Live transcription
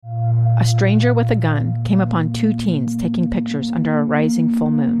a stranger with a gun came upon two teens taking pictures under a rising full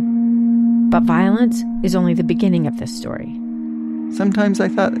moon. But violence is only the beginning of this story. Sometimes I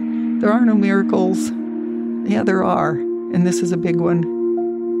thought, there are no miracles. Yeah, there are, and this is a big one.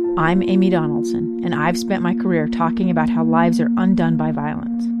 I'm Amy Donaldson, and I've spent my career talking about how lives are undone by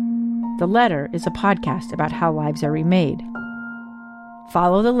violence. The Letter is a podcast about how lives are remade.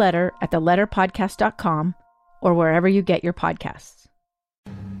 Follow The Letter at theletterpodcast.com or wherever you get your podcasts.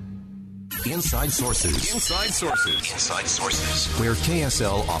 Inside Sources. Inside Sources. Inside Sources. Where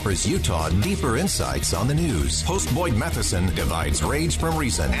KSL offers Utah deeper insights on the news. Host Boyd Matheson divides rage from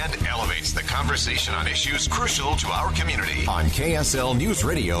reason and elevates the conversation on issues crucial to our community. On KSL News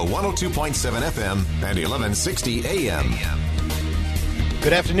Radio 102.7 FM and 1160 AM.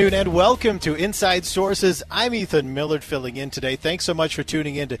 Good afternoon and welcome to Inside Sources. I'm Ethan Millard filling in today. Thanks so much for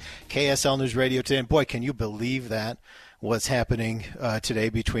tuning in to KSL News Radio today. And boy, can you believe that? What's happening today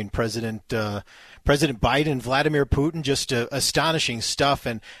between President Biden and Vladimir Putin, just astonishing stuff.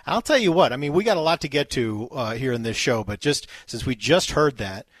 And I'll tell you what, I mean, we got a lot to get to here in this show, but just since we just heard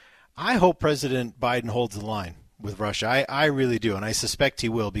that, I hope President Biden holds the line with Russia. I really do, and I suspect he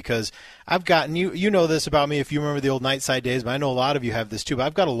will, because I've gotten, you know this about me if you remember the old Nightside days, but I know a lot of you have this too, but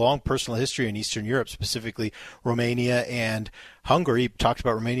I've got a long personal history in Eastern Europe, specifically Romania and Hungary. Talked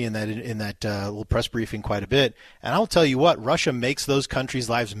about Romania in that little press briefing quite a bit, and I'll tell you what, Russia makes those countries'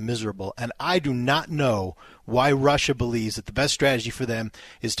 lives miserable, and I do not know why Russia believes that the best strategy for them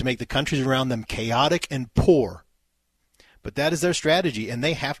is to make the countries around them chaotic and poor. But that is their strategy, and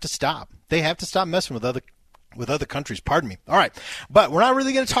they have to stop. They have to stop messing with other countries, pardon me. All right, but we're not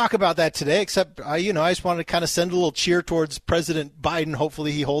really going to talk about that today, except, I just wanted to kind of send a little cheer towards President Biden.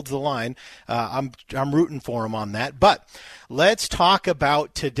 Hopefully he holds the line. I'm rooting for him on that. But let's talk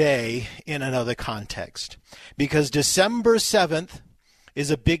about today in another context, because December 7th is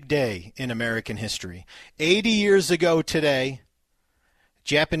a big day in American history. 80 years ago today,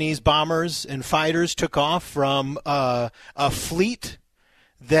 Japanese bombers and fighters took off from a fleet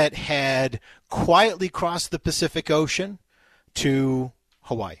that had quietly crossed the Pacific Ocean to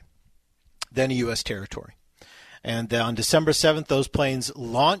Hawaii, then a U.S. territory. And on December 7th, those planes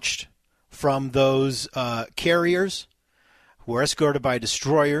launched from those carriers, were escorted by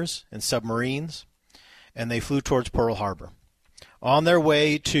destroyers and submarines, and they flew towards Pearl Harbor. On their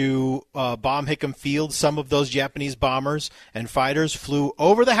way to bomb Hickam Field, some of those Japanese bombers and fighters flew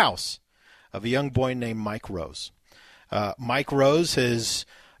over the house of a young boy named Mike Rose. Mike Rose has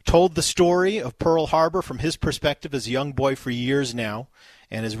told the story of Pearl Harbor from his perspective as a young boy for years now,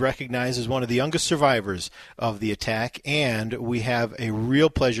 and is recognized as one of the youngest survivors of the attack. And we have a real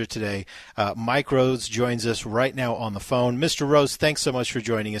pleasure today. Mike Rose joins us right now on the phone. Mr. Rose, thanks so much for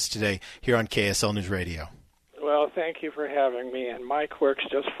joining us today here on KSL News Radio. Well, thank you for having me, and Mike works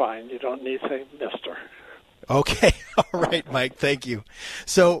just fine. You don't need to say Mr. Okay. All right, Mike. Thank you.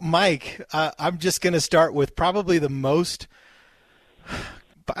 So, Mike, I'm just going to start with probably the most –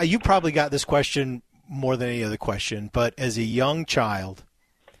 you probably got this question more than any other question, but as a young child,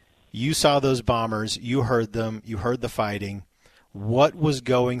 you saw those bombers, you heard them, you heard the fighting. What was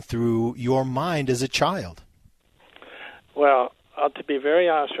going through your mind as a child? Well, to be very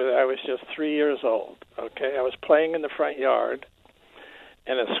honest with you, I was just 3 years old, okay? I was playing in the front yard,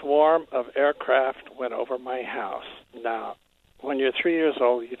 and a swarm of aircraft went over my house. Now, when you're 3 years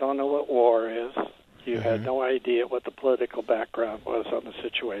old, you don't know what war is. You had no idea what the political background was on the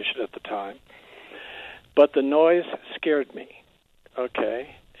situation at the time. But the noise scared me,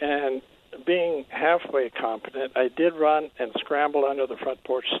 okay? And being halfway competent, I did run and scramble under the front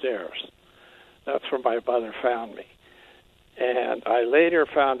porch stairs. That's where my mother found me. And I later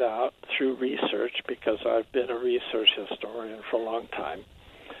found out through research, because I've been a research historian for a long time,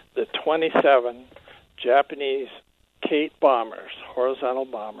 that 27 Japanese Kate bombers, horizontal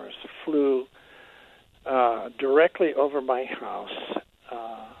bombers, flew directly over my house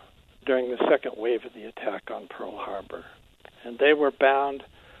during the second wave of the attack on Pearl Harbor. And they were bound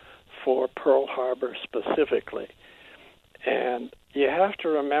for Pearl Harbor specifically. And you have to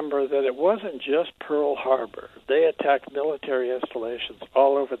remember that it wasn't just Pearl Harbor. They attacked military installations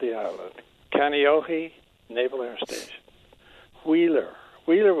all over the island. Kaneohe, Naval Air Station. Wheeler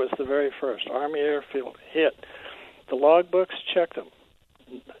was the very first. Army Airfield hit. The logbooks, check them.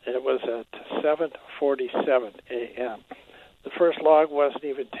 It was at 7:47 a.m. The first log wasn't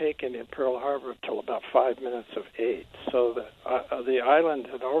even taken in Pearl Harbor until about 5 minutes of 8. So the island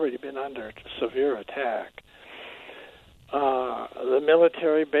had already been under severe attack. The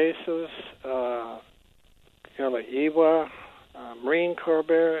military bases, Iwa, Marine Corps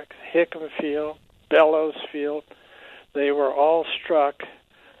Barracks, Hickam Field, Bellows Field, they were all struck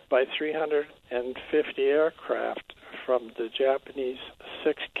by 350 aircraft from the Japanese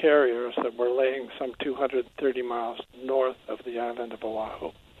 6 carriers that were laying some 230 miles north of the island of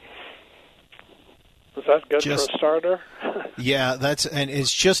Oahu. Was that good for a starter? Yeah,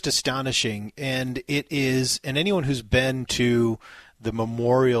 it's just astonishing. And it is, and anyone who's been to the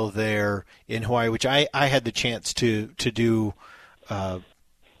memorial there in Hawaii, which I had the chance to do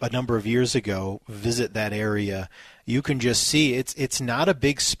a number of years ago, visit that area, you can just see it's not a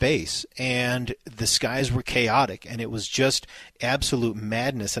big space, and the skies were chaotic, and it was just absolute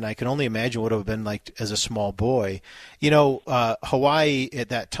madness. And I can only imagine what it would have been like as a small boy. You know, Hawaii at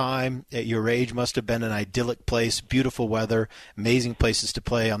that time, at your age, must have been an idyllic place, beautiful weather, amazing places to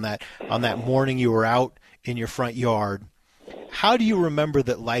play. On that morning you were out in your front yard, how do you remember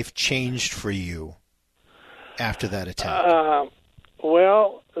that life changed for you after that attack?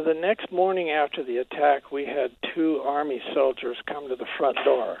 Well, the next morning after the attack, we had 2 Army soldiers come to the front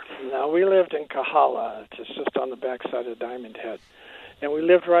door. Now, we lived in Kahala, it's just on the backside of Diamond Head, and we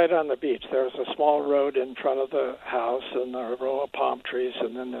lived right on the beach. There was a small road in front of the house and a row of palm trees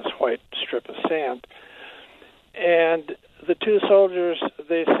and then this white strip of sand. And the 2 soldiers,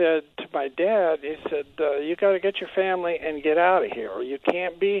 they said to my dad, he said, you got to get your family and get out of here, or you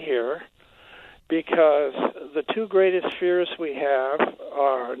can't be here. Because the 2 greatest fears we have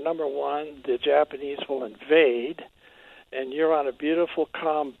are, number one, the Japanese will invade, and you're on a beautiful,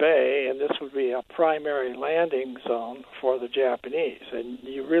 calm bay, and this would be a primary landing zone for the Japanese, and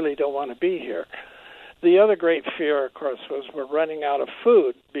you really don't want to be here. The other great fear, of course, was we're running out of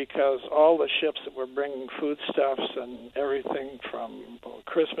food, because all the ships that were bringing foodstuffs and everything from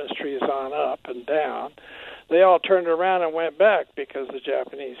Christmas trees on up and down, they all turned around and went back because the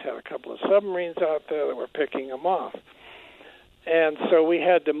Japanese had a couple of submarines out there that were picking them off. And so we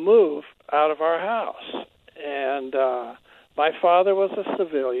had to move out of our house. And my father was a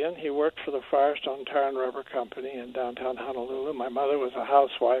civilian. He worked for the Firestone Tire and Rubber Company in downtown Honolulu. My mother was a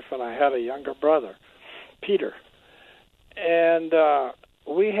housewife, and I had a younger brother, Peter. And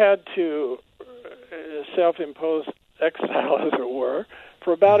we had to self-impose exile, as it were,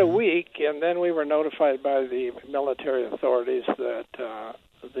 for about a week, and then we were notified by the military authorities that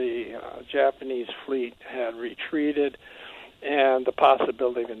the Japanese fleet had retreated, and the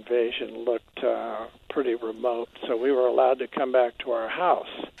possibility of invasion looked pretty remote, so we were allowed to come back to our house.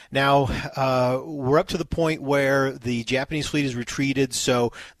 Now, we're up to the point where the Japanese fleet has retreated,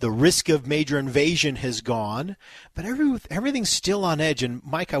 so the risk of major invasion has gone, but everything's still on edge. And,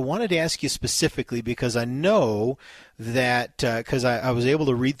 Mike, I wanted to ask you specifically because I know that, because I was able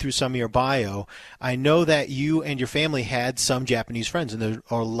to read through some of your bio, I know that you and your family had some Japanese friends, and there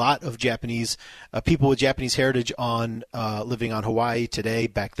are a lot of Japanese people with Japanese heritage living on Hawaii today,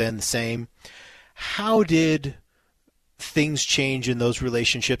 back then the same. How did things change in those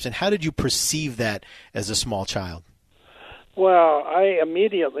relationships, and how did you perceive that as a small child? Well, I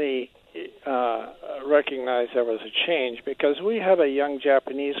immediately recognized there was a change because we had a young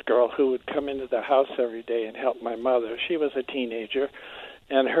Japanese girl who would come into the house every day and help my mother. She was a teenager,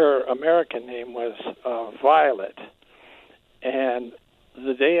 and her American name was Violet. And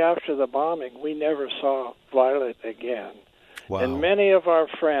the day after the bombing, we never saw Violet again. Wow. And many of our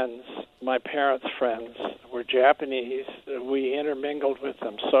friends, my parents' friends, were Japanese. We intermingled with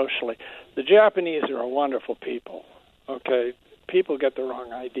them socially. The Japanese are a wonderful people, okay? People get the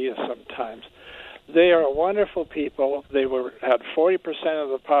wrong idea sometimes. They are wonderful people. They had 40% of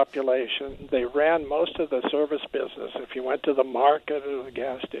the population. They ran most of the service business. If you went to the market or the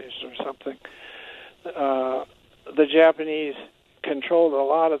gas station or something, the Japanese controlled a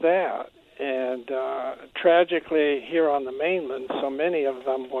lot of that. And tragically, here on the mainland, so many of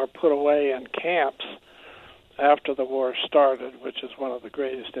them were put away in camps after the war started, which is one of the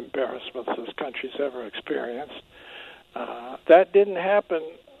greatest embarrassments this country's ever experienced. That didn't happen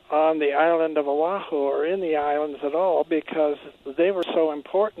on the island of Oahu or in the islands at all because they were so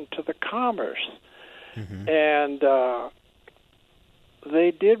important to the commerce. Mm-hmm. And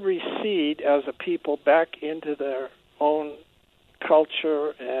they did recede as a people back into their own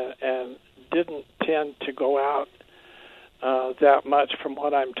culture and didn't tend to go out that much from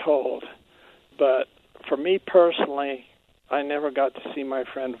what I'm told. But for me personally, I never got to see my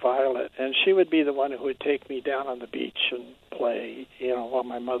friend Violet, and she would be the one who would take me down on the beach and play, while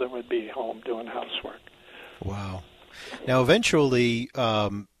my mother would be home doing housework. Wow. Now, eventually,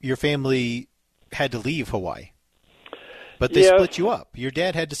 your family had to leave Hawaii, but they split you up. Your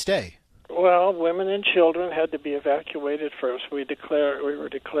dad had to stay. Well, women and children had to be evacuated first. We were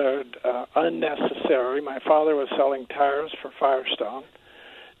declared unnecessary. My father was selling tires for Firestone,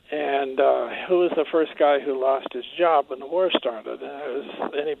 And who was the first guy who lost his job when the war started? And it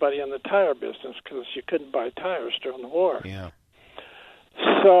was anybody in the tire business, because you couldn't buy tires during the war. Yeah.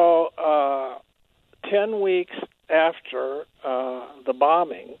 So 10 weeks after the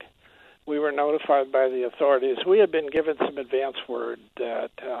bombing, we were notified by the authorities. We had been given some advance word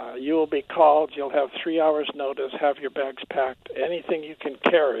that you will be called, you'll have 3 hours notice, have your bags packed, anything you can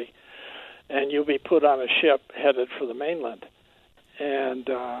carry, and you'll be put on a ship headed for the mainland. And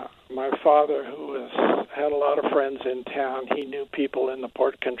my father, who had a lot of friends in town, he knew people in the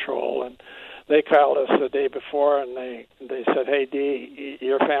port control, and they called us the day before, and they said, "Hey, Dee,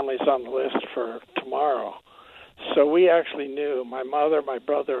 your family's on the list for tomorrow." So we actually knew, my mother, my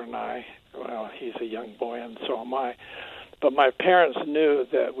brother, and I, well, he's a young boy, and so am I, but my parents knew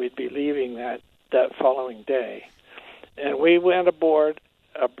that we'd be leaving that following day. And we went aboard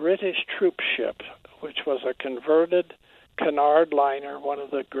a British troop ship, which was a converted Cunard liner, one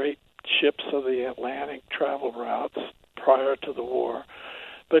of the great ships of the Atlantic travel routes prior to the war.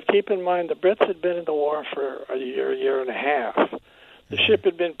 But keep in mind, the Brits had been in the war for a year and a half. The ship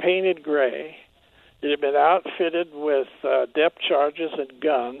had been painted gray. It had been outfitted with depth charges and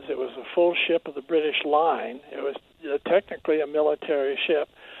guns. It was a full ship of the British line. It was technically a military ship.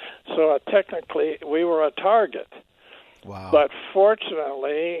 So technically, we were a target. Wow. But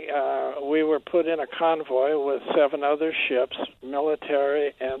fortunately, we were put in a convoy with 7 other ships,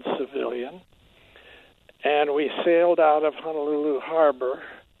 military and civilian, and we sailed out of Honolulu Harbor,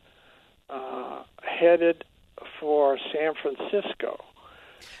 headed for San Francisco.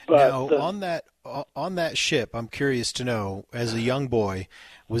 But now, on that ship, I'm curious to know, as a young boy,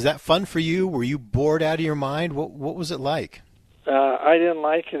 was that fun for you? Were you bored out of your mind? What was it like? I didn't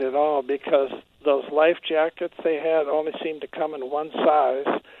like it at all, because those life jackets they had only seemed to come in one size,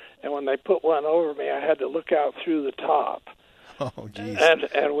 and when they put one over me, I had to look out through the top. Oh, geez.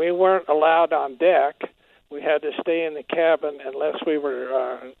 And we weren't allowed on deck. We had to stay in the cabin unless we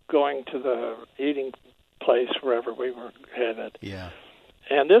were going to the eating place wherever we were headed. Yeah.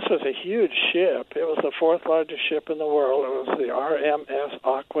 And this was a huge ship. It was the 4th largest ship in the world. It was the RMS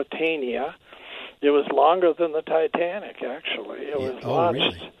Aquitania. It was longer than the Titanic, actually. It was launched.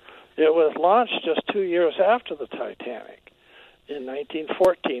 Really? It was launched just 2 years after the Titanic, in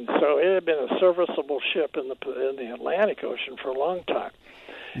 1914. So it had been a serviceable ship in the Atlantic Ocean for a long time.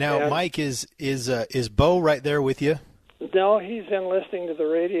 Now, Mike, is Bo right there with you? No, he's in listening to the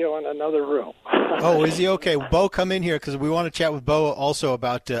radio in another room. Oh, is he? Okay. Bo, come in here, because we want to chat with Bo also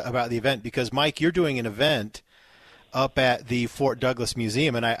about the event, because, Mike, you're doing an event up at the Fort Douglas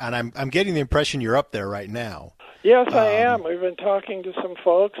Museum, and I'm getting the impression you're up there right now. Yes, I am. We've been talking to some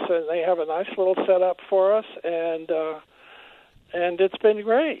folks, and they have a nice little setup for us, and it's been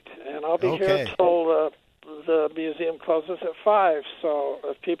great. And I'll be here till the museum closes at 5. So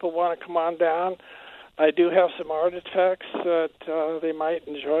if people want to come on down, I do have some artifacts that they might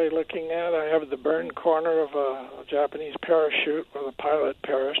enjoy looking at. I have the burned corner of a Japanese parachute where the pilot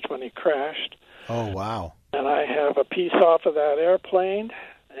perished when he crashed. Oh, wow. And I have a piece off of that airplane,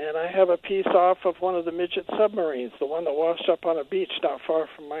 and I have a piece off of one of the midget submarines, the one that washed up on a beach not far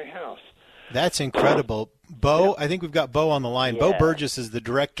from my house. That's incredible. Bo, yep. I think we've got Bo on the line. Yeah. Bo Burgess is the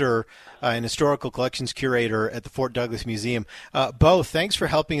director and historical collections curator at the Fort Douglas Museum. Bo, thanks for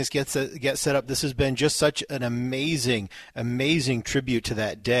helping us get set up. This has been just such an amazing tribute to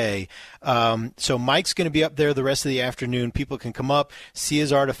that day. So Mike's going to be up there the rest of the afternoon. People can come up, see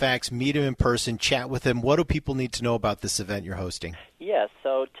his artifacts, meet him in person, chat with him. What do people need to know about this event you're hosting? Yes,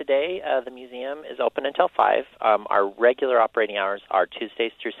 so today the museum is open until 5. Our regular operating hours are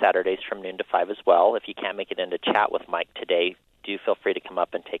Tuesdays through Saturdays from noon to 5 as well. If you can't make it in to chat with Mike today, do feel free to come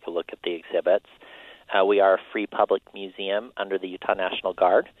up and take a look at the exhibits. We are a free public museum under the Utah National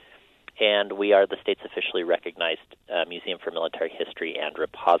Guard, and we are the state's officially recognized museum for military history and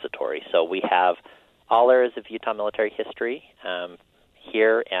repository. So we have all areas of Utah military history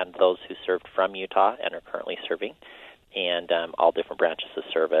here, and those who served from Utah and are currently serving, and all different branches of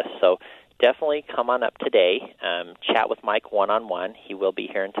service. So definitely come on up today, chat with Mike one-on-one. He will be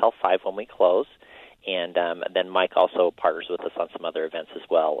here until 5 when we close. And then Mike also partners with us on some other events as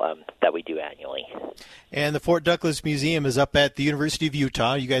well that we do annually. And the Fort Douglas Museum is up at the University of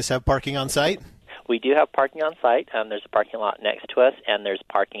Utah. You guys have parking on site? We do have parking on site. There's a parking lot next to us, and there's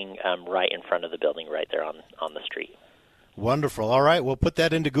parking right in front of the building right there on the street. Wonderful. All right, we'll put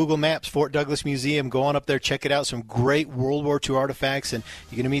that into Google Maps, Fort Douglas Museum. Go on up there, check it out. Some great World War II artifacts, and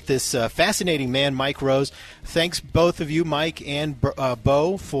you're going to meet this fascinating man, Mike Rose. Thanks, both of you, Mike and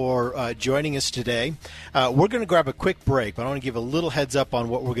Bo, for joining us today. We're going to grab a quick break, but I want to give a little heads up on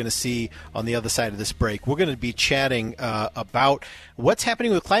what we're going to see on the other side of this break. We're going to be chatting about what's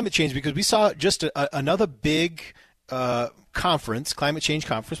happening with climate change, because we saw just another big conference, climate change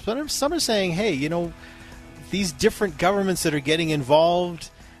conference. But some are saying, hey, these different governments that are getting involved,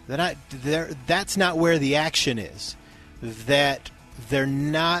 that's not where the action is, that they're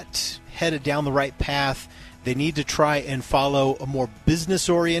not headed down the right path. They need to try and follow a more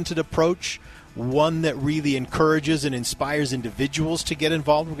business-oriented approach, one that really encourages and inspires individuals to get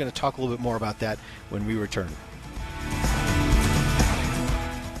involved. We're going to talk a little bit more about that when we return.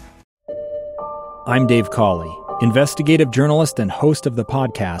 I'm Dave Cawley, investigative journalist and host of the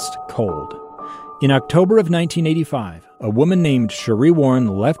podcast Cold. In October of 1985, a woman named Cherie Warren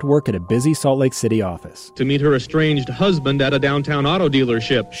left work at a busy Salt Lake City office to meet her estranged husband at a downtown auto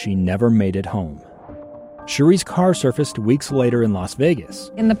dealership. She never made it home. Cherie's car surfaced weeks later in Las Vegas,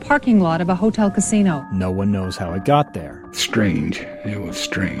 in the parking lot of a hotel casino. No one knows how it got there. Strange. It was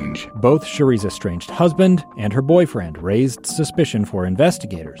strange. Both Cherie's estranged husband and her boyfriend raised suspicion for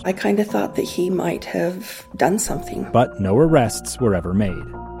investigators. I kind of thought that he might have done something. But no arrests were ever made.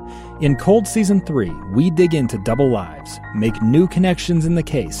 In Cold Season 3, we dig into double lives, make new connections in the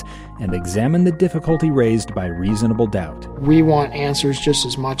case, and examine the difficulty raised by reasonable doubt. We want answers just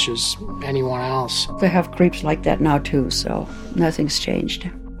as much as anyone else. They have creeps like that now too, so nothing's changed.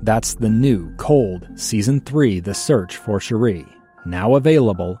 That's the new Cold Season 3, The Search for Cherie, now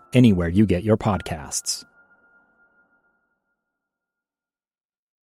available anywhere you get your podcasts.